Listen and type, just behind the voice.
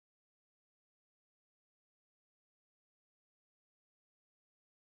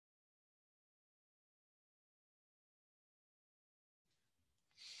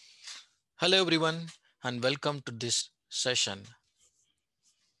Hello everyone and welcome to this session.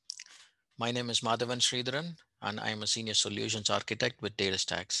 My name is Madhavan Sridharan and I am a Senior Solutions Architect with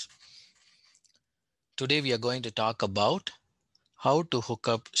DataStax. Today we are going to talk about how to hook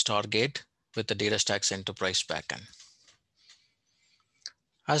up Stargate with the DataStax Enterprise backend.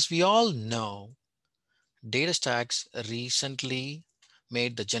 As we all know, DataStax recently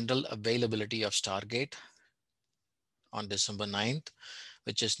made the general availability of Stargate on December 9th,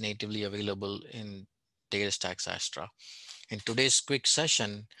 which is natively available in DataStax Astra. In today's quick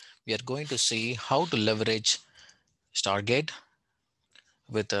session, we are going to see how to leverage Stargate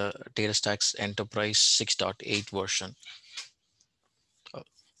with a DataStax Enterprise 6.8 version.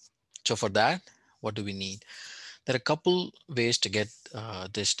 So for that, what do we need? There are a couple ways to get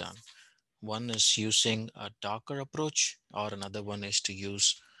this done. One is using a Docker approach, or another one is to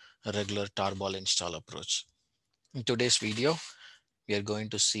use a regular tarball install approach. In today's video, we are going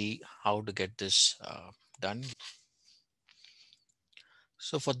to see how to get this done.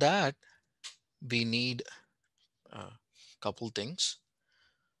 So for that, we need a couple things.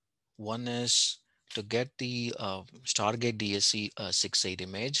 One is to get the Stargate DSC 6.8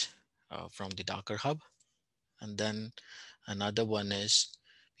 image from the Docker Hub. And then another one is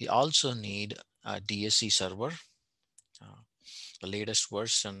we also need a DSC server. The latest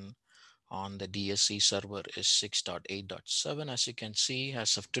version on the DSC server is 6.8.7, as you can see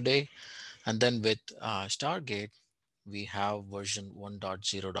as of today. And then with Stargate, we have version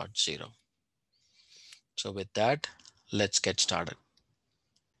 1.0.0. So with that, let's get started.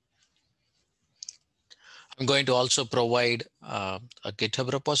 I'm going to also provide a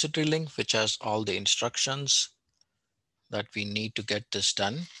GitHub repository link, which has all the instructions that we need to get this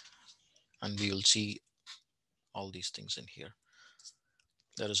done. And we will see all these things in here.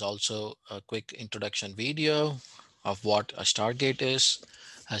 There is also a quick introduction video of what a Stargate is.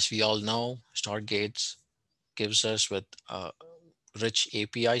 As we all know, Stargates gives us with a rich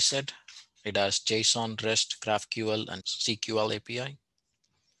API set. It has JSON, REST, GraphQL, and CQL API.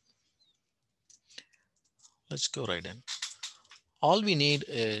 Let's go right in. All we need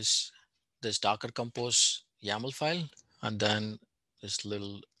is this Docker Compose YAML file, and then this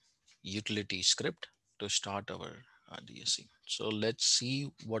little utility script to start our DSC. So let's see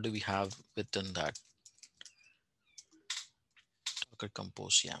what do we have within that Docker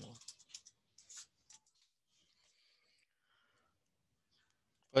Compose YAML.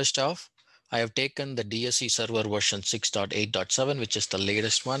 First off, I have taken the DSC server version 6.8.7, which is the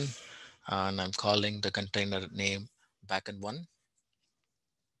latest one, and I'm calling the container name backend1.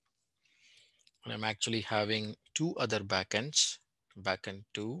 And I'm actually having two other backends,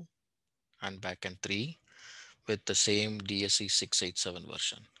 backend2 and backend3, with the same DSC 6.8.7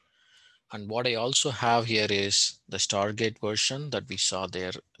 version. And what I also have here is the Stargate version that we saw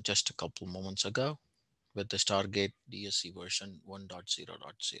there just a couple moments ago with the Stargate DSC version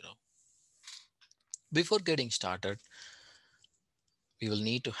 1.0.0. Before getting started, we will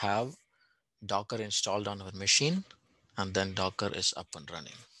need to have Docker installed on our machine, and then Docker is up and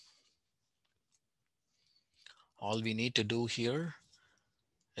running. All we need to do here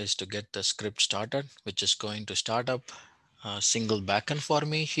is to get the script started, which is going to start up a single backend for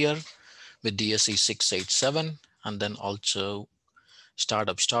me here with DSC 6.8.7, and then also start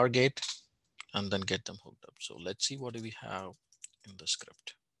up Stargate and then get them hooked up. So let's see what do we have in the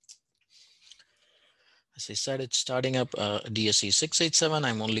script. As I said, it's starting up DSC 6.8.7.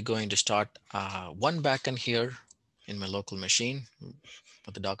 I'm only going to start one backend here in my local machine.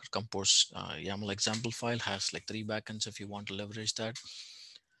 But the Docker Compose YAML example file has like 3 backends if you want to leverage that.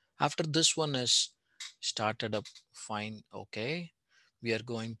 After this one is started up fine, okay, we are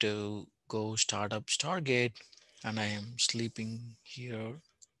going to go start up Stargate, and I am sleeping here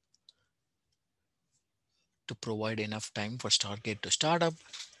to provide enough time for Stargate to start up.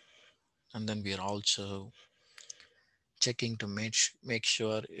 And then we are also checking to make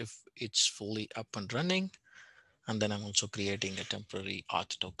sure if it's fully up and running. And then I'm also creating a temporary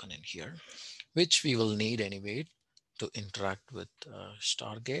auth token in here, which we will need anyway to interact with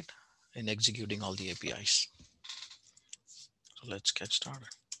Stargate in executing all the APIs. So let's get started.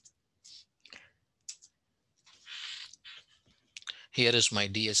 Here is my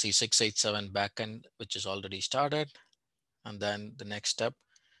DSC 6.8.7 backend, which is already started. And then the next step,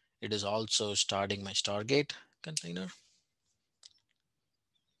 it is also starting my Stargate container.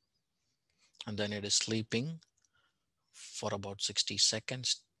 And then it is sleeping for about 60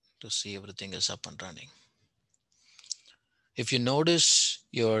 seconds to see everything is up and running. If you notice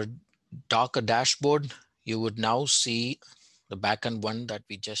your Docker dashboard, you would now see the backend one that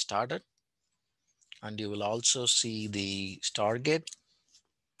we just started. And you will also see the Stargate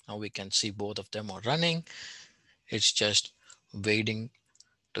Now we can see both of them are running. It's just waiting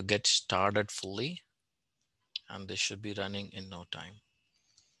to get started fully, and this should be running in no time.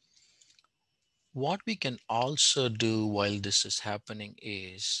 What we can also do while this is happening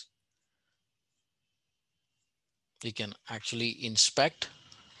is we can actually inspect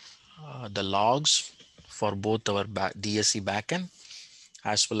the logs for both our DSC backend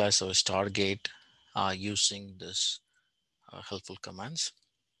as well as our Stargate using this helpful commands.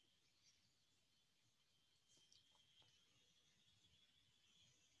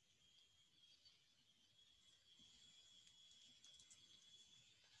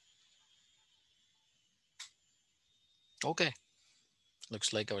 Okay,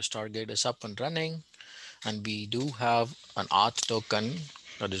 looks like our Stargate is up and running, and we do have an auth token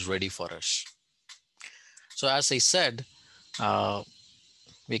that is ready for us. So as I said, uh,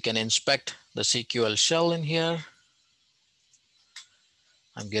 we can inspect the SQL shell in here.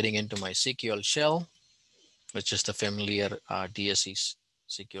 I'm getting into my SQL shell, which is the familiar DSC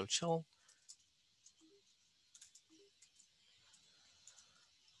SQL shell.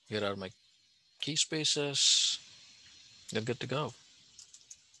 Here are my key spaces. You're good to go.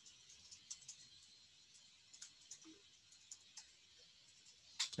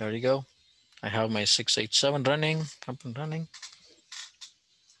 There you go. I have my 687 running, up and running.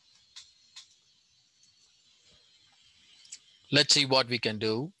 Let's see what we can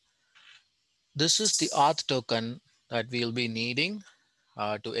do. This is the auth token that we'll be needing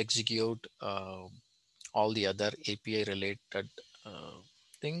to execute all the other API related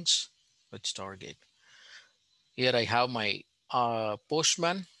things with Stargate. Here I have my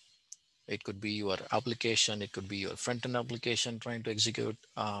Postman. It could be your application, it could be your front-end application trying to execute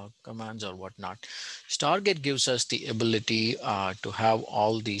commands or whatnot. Stargate gives us the ability to have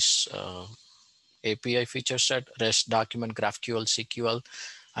all these API feature set, REST, document, GraphQL, SQL.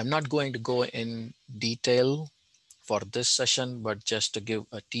 I'm not going to go in detail for this session, but just to give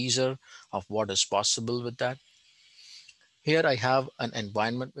a teaser of what is possible with that. Here I have an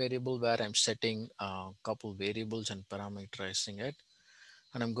environment variable where I'm setting a couple variables and parameterizing it.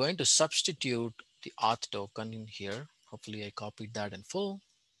 And I'm going to substitute the auth token in here. Hopefully I copied that in full.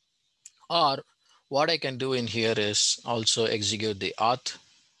 Or what I can do in here is also execute the auth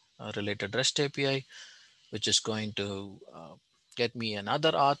related REST API, which is going to get me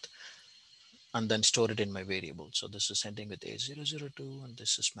another auth and then store it in my variable. So this is ending with A002 and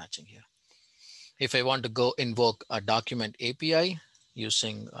this is matching here. If I want to go invoke a document API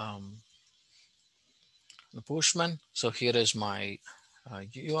using the Postman, so here is my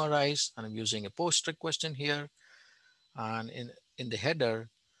URIs and I'm using a post request in here. And in the header,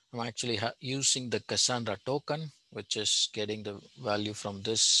 I'm actually using the Cassandra token, which is getting the value from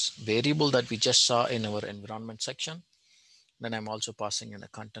this variable that we just saw in our environment section. Then I'm also passing in a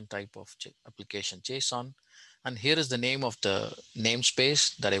content type of application JSON. And here is the name of the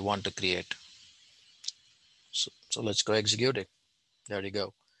namespace that I want to create. So let's go execute it. There you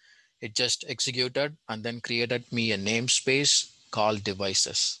go. It just executed and then created me a namespace called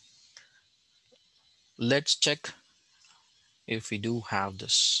devices. Let's check if we do have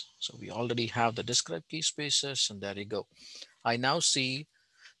this. So we already have the describe key spaces and there you go. I now see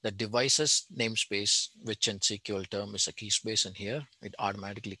the devices namespace, which in SQL term is a key space in here. It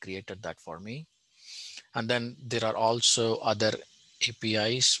automatically created that for me. And then there are also other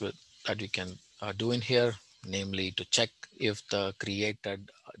APIs that you can do in here, namely to check if the created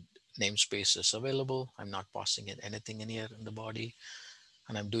namespace is available. I'm not passing in anything in here in the body.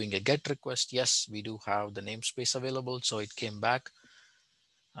 And I'm doing a get request. Yes, we do have the namespace available. So it came back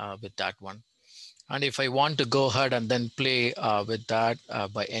with that one. And if I want to go ahead and then play with that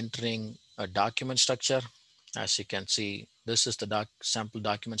by entering a document structure, as you can see, this is the sample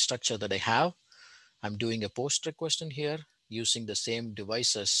document structure that I have. I'm doing a post request in here using the same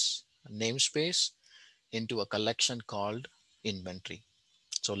devices namespace into a collection called inventory.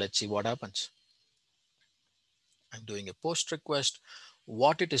 So let's see what happens. I'm doing a post request.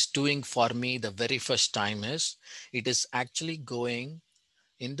 What it is doing for me the very first time is it is actually going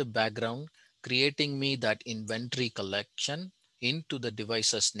in the background, creating me that inventory collection into the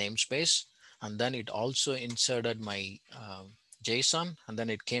device's namespace. And then it also inserted my JSON. And then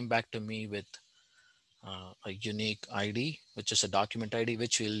it came back to me with a unique ID, which is a document ID,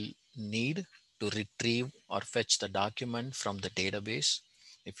 which we'll need to retrieve or fetch the document from the database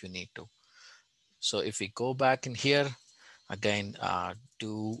if you need to. So if we go back in here, again,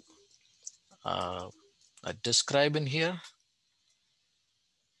 do a describe in here,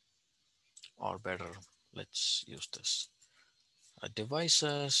 or better, let's use this.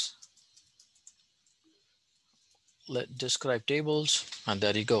 Devices, let describe tables, and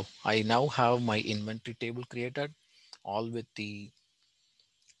there you go. I now have my inventory table created, all with the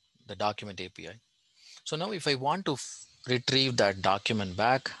document API. So now if I want to retrieve that document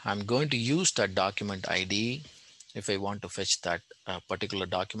back, I'm going to use that document ID if I want to fetch that particular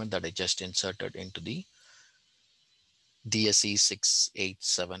document that I just inserted into the DSE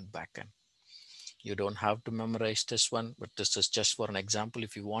 687 backend. You don't have to memorize this one, but this is just for an example.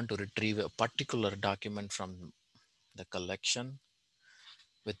 If you want to retrieve a particular document from the collection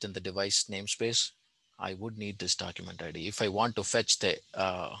within the device namespace, I would need this document ID. If I want to fetch the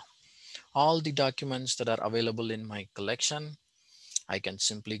all the documents that are available in my collection, I can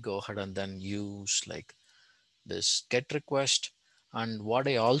simply go ahead and then use like this get request. And what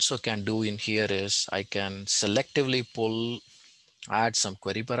I also can do in here is I can selectively add some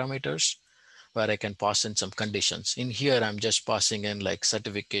query parameters where I can pass in some conditions. In here, I'm just passing in like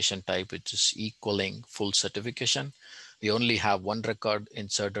certification type, which is equaling full certification. We only have one record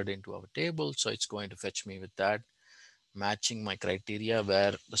inserted into our table, so it's going to fetch me with that, matching my criteria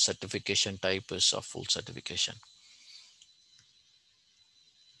where the certification type is of full certification.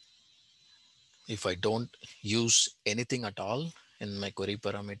 If I don't use anything at all in my query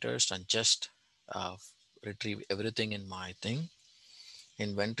parameters and just uh, retrieve everything in my thing,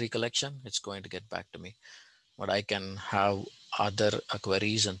 inventory collection, it's going to get back to me. But I can have other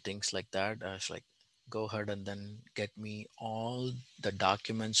queries and things like that. It's like go ahead and then get me all the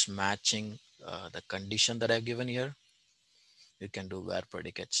documents matching the condition that I've given here. You can do where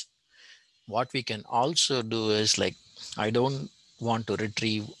predicates. What we can also do is like, I don't want to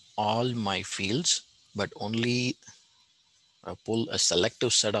retrieve all my fields, but only pull a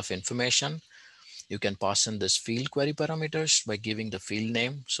selective set of information. You can pass in this field query parameters by giving the field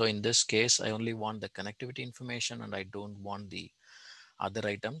name. So in this case, I only want the connectivity information and I don't want the other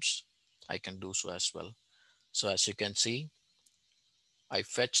items. I can do so as well. So as you can see, I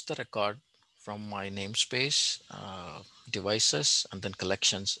fetch the record from my namespace, devices, and then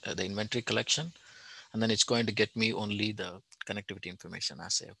collections, the inventory collection, and then it's going to get me only the connectivity information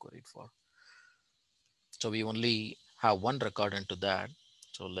as I have queried for. So we only have one record into that.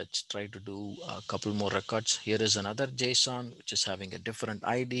 So let's try to do a couple more records. Here is another JSON, which is having a different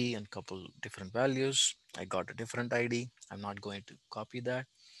ID and couple different values. I got a different ID. I'm not going to copy that.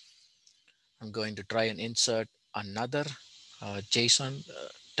 I'm going to try and insert another JSON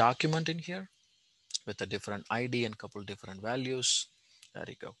document in here with a different ID and couple different values. There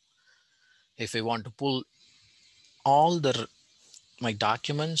you go. If I want to pull all my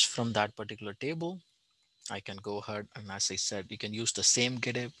documents from that particular table, I can go ahead and, as I said, you can use the same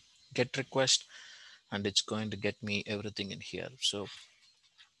get request and it's going to get me everything in here. So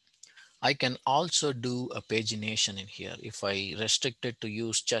I can also do a pagination in here. If I restrict it to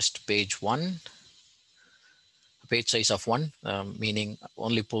use just page one, page size of one, meaning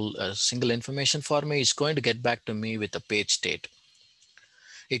only pull a single information for me, it's going to get back to me with a page state.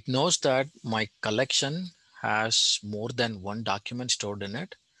 It knows that my collection has more than one document stored in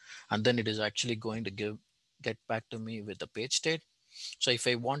it, and then it is actually going to get back to me with the page state. So if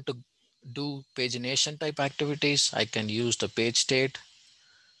I want to do pagination type activities, I can use the page state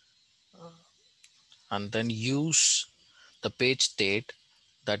and then use the page state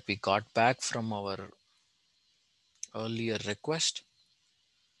that we got back from our earlier request.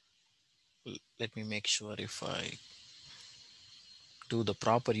 Let me make sure if I do the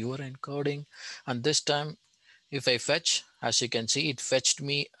proper URI encoding. And this time, if I fetch, as you can see, it fetched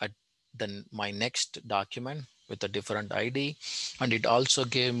me at my next document with a different ID. And it also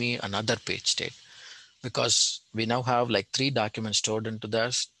gave me another page state because we now have like 3 documents stored into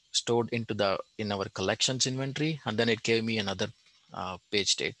the in our collections inventory. And then it gave me another page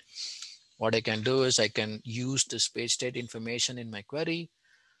state. What I can do is I can use this page state information in my query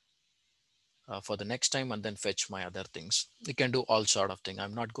for the next time and then fetch my other things. You can do all sort of things.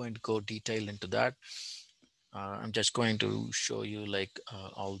 I'm not going to go detail into that. I'm just going to show you like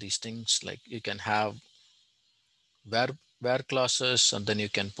all these things. Like you can have where clauses and then you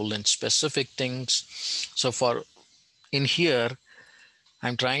can pull in specific things. So for in here,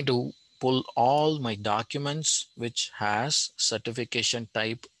 I'm trying to pull all my documents which has certification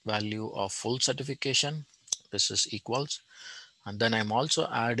type value of full certification. This is equals. And then I'm also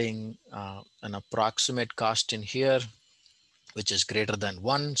adding an approximate cost in here, which is greater than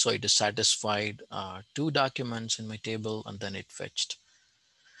 1. So it is satisfied 2 documents in my table and then it fetched.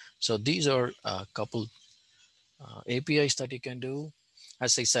 So these are a couple APIs that you can do.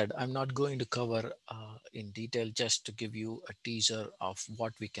 As I said, I'm not going to cover in detail, just to give you a teaser of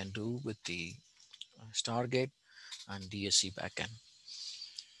what we can do with the Stargate and DSC backend.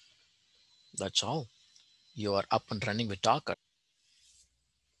 That's all. you are up and running with Docker.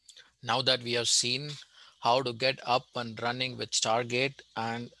 Now that we have seen how to get up and running with Stargate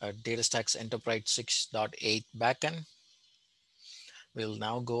and DataStax Enterprise 6.8 backend, we'll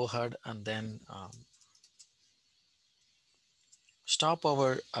now go ahead and then stop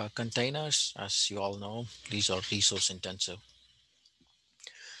our containers. As you all know, these are resource intensive.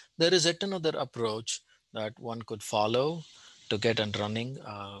 There is yet another approach that one could follow to get and running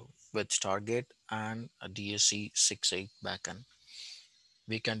with Stargate and a DSC 6.8 backend.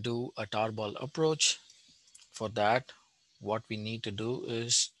 We can do a tarball approach. For that, what we need to do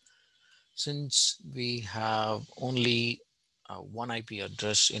is, since we have only one IP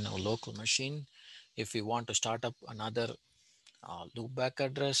address in our local machine, if we want to start up another loopback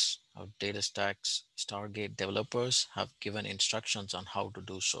address, our DataStax Stargate developers have given instructions on how to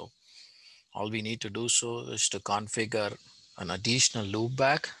do so. All we need to do so is to configure an additional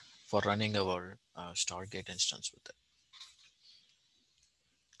loopback for running our Stargate instance with it.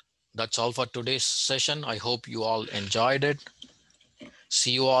 That's all for today's session. I hope you all enjoyed it.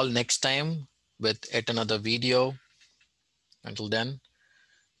 See you all next time with yet another video. Until then,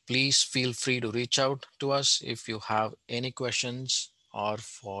 please feel free to reach out to us if you have any questions or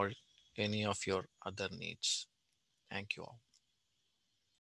for any of your other needs. Thank you all.